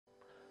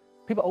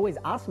People always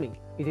ask me,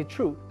 is it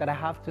true that I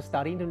have to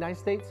study in the United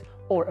States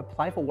or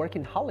apply for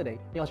working holiday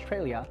in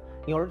Australia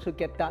in order to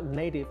get that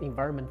native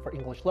environment for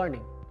English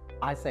learning?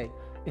 I say,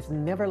 it's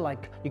never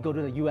like you go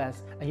to the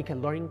US and you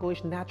can learn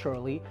English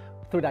naturally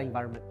through that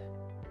environment.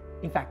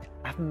 In fact,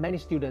 I have many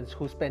students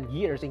who spent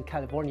years in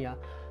California,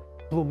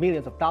 blew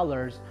millions of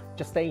dollars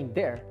just staying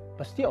there,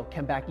 but still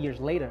came back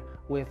years later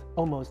with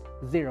almost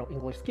zero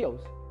English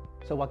skills.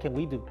 So what can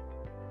we do?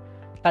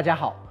 大家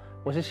好，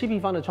我是希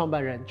平方的创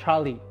办人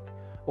Charlie。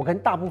我跟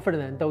大部分的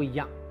人都一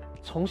样，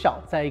从小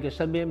在一个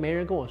身边没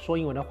人跟我说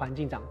英文的环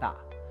境长大。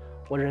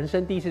我人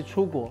生第一次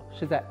出国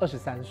是在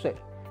23岁，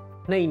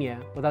那一年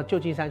我到旧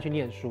金山去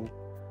念书。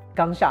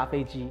刚下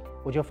飞机，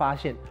我就发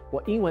现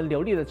我英文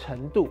流利的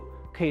程度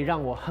可以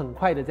让我很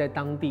快的在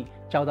当地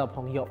交到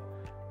朋友，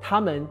他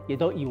们也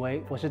都以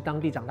为我是当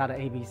地长大的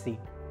ABC。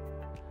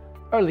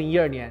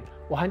2012年，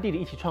我和弟弟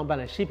一起创办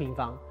了希平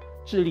方，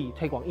致力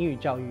推广英语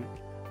教育。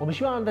我们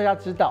希望让大家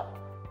知道，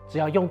只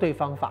要用对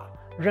方法，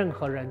任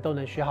何人都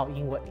能学好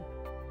英文。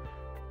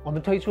我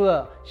们推出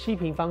了希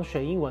平方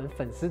学英文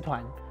粉丝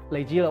团，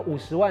累积了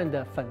50万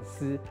的粉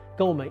丝，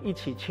跟我们一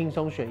起轻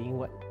松学英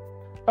文。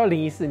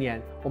2014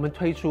年，我们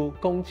推出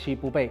攻其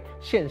不背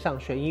线上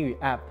学英语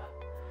App，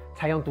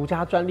 采用独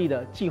家专利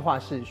的计划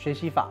式学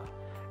习法，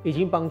已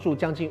经帮助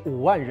将近5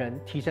万人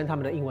提升他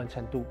们的英文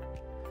程度。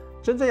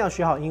真正要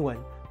学好英文，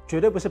绝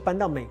对不是搬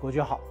到美国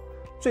就好，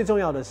最重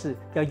要的是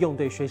要用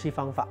对学习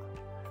方法，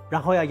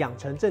然后要养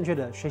成正确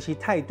的学习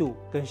态度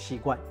跟习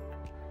惯。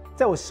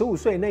在我15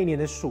岁那一年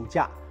的暑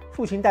假，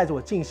父亲带着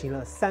我进行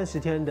了30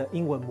天的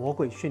英文魔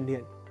鬼训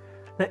练。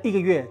那1个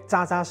月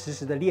扎扎实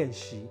实的练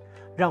习，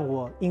让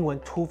我英文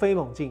突飞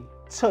猛进，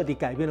彻底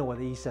改变了我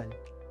的一生。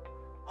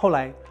后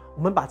来，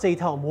我们把这一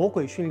套魔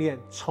鬼训练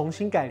重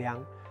新改良，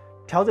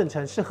调整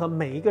成适合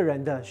每一个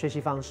人的学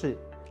习方式，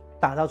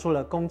打造出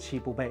了攻其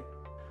不背。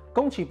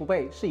攻其不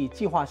背是以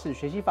计划式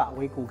学习法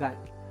为骨干，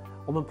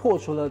我们破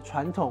除了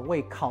传统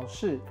为考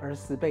试而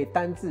死背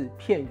单字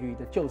片语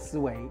的旧思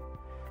维，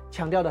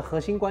强调的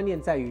核心观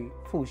念在于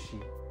复习。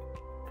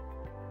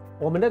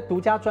我们的独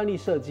家专利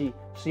设计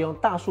使用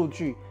大数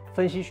据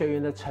分析学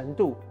员的程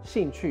度、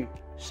兴趣、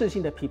适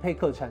性的匹配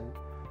课程，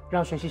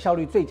让学习效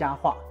率最佳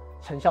化，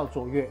成效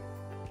卓越。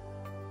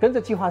跟着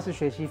计划式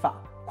学习法，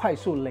快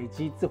速累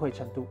积智慧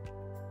程度。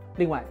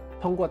另外，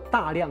通过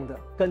大量的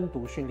跟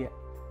读训练，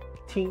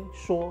听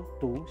说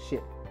读写，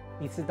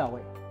一次到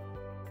位。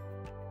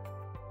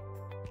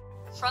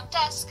Front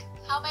desk,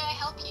 how may I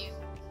help you?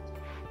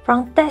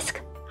 Front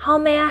desk, how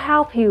may I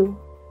help you?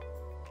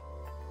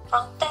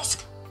 Front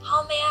desk,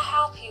 how may I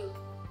help you?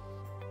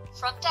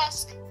 Front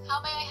desk,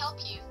 how may I help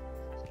you?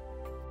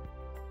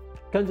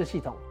 跟着系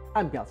统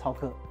按表操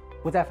课，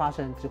不再发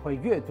生只会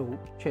阅读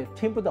却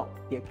听不懂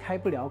也开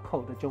不了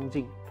口的窘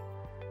境。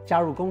加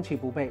入攻其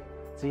不背，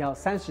只要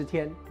30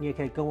天，你也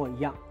可以跟我一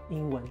样，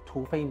英文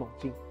突飞猛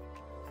进。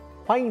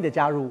欢迎你的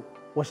加入，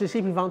我是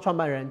希平方创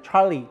办人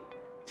Charlie，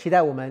 期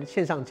待我们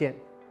线上见。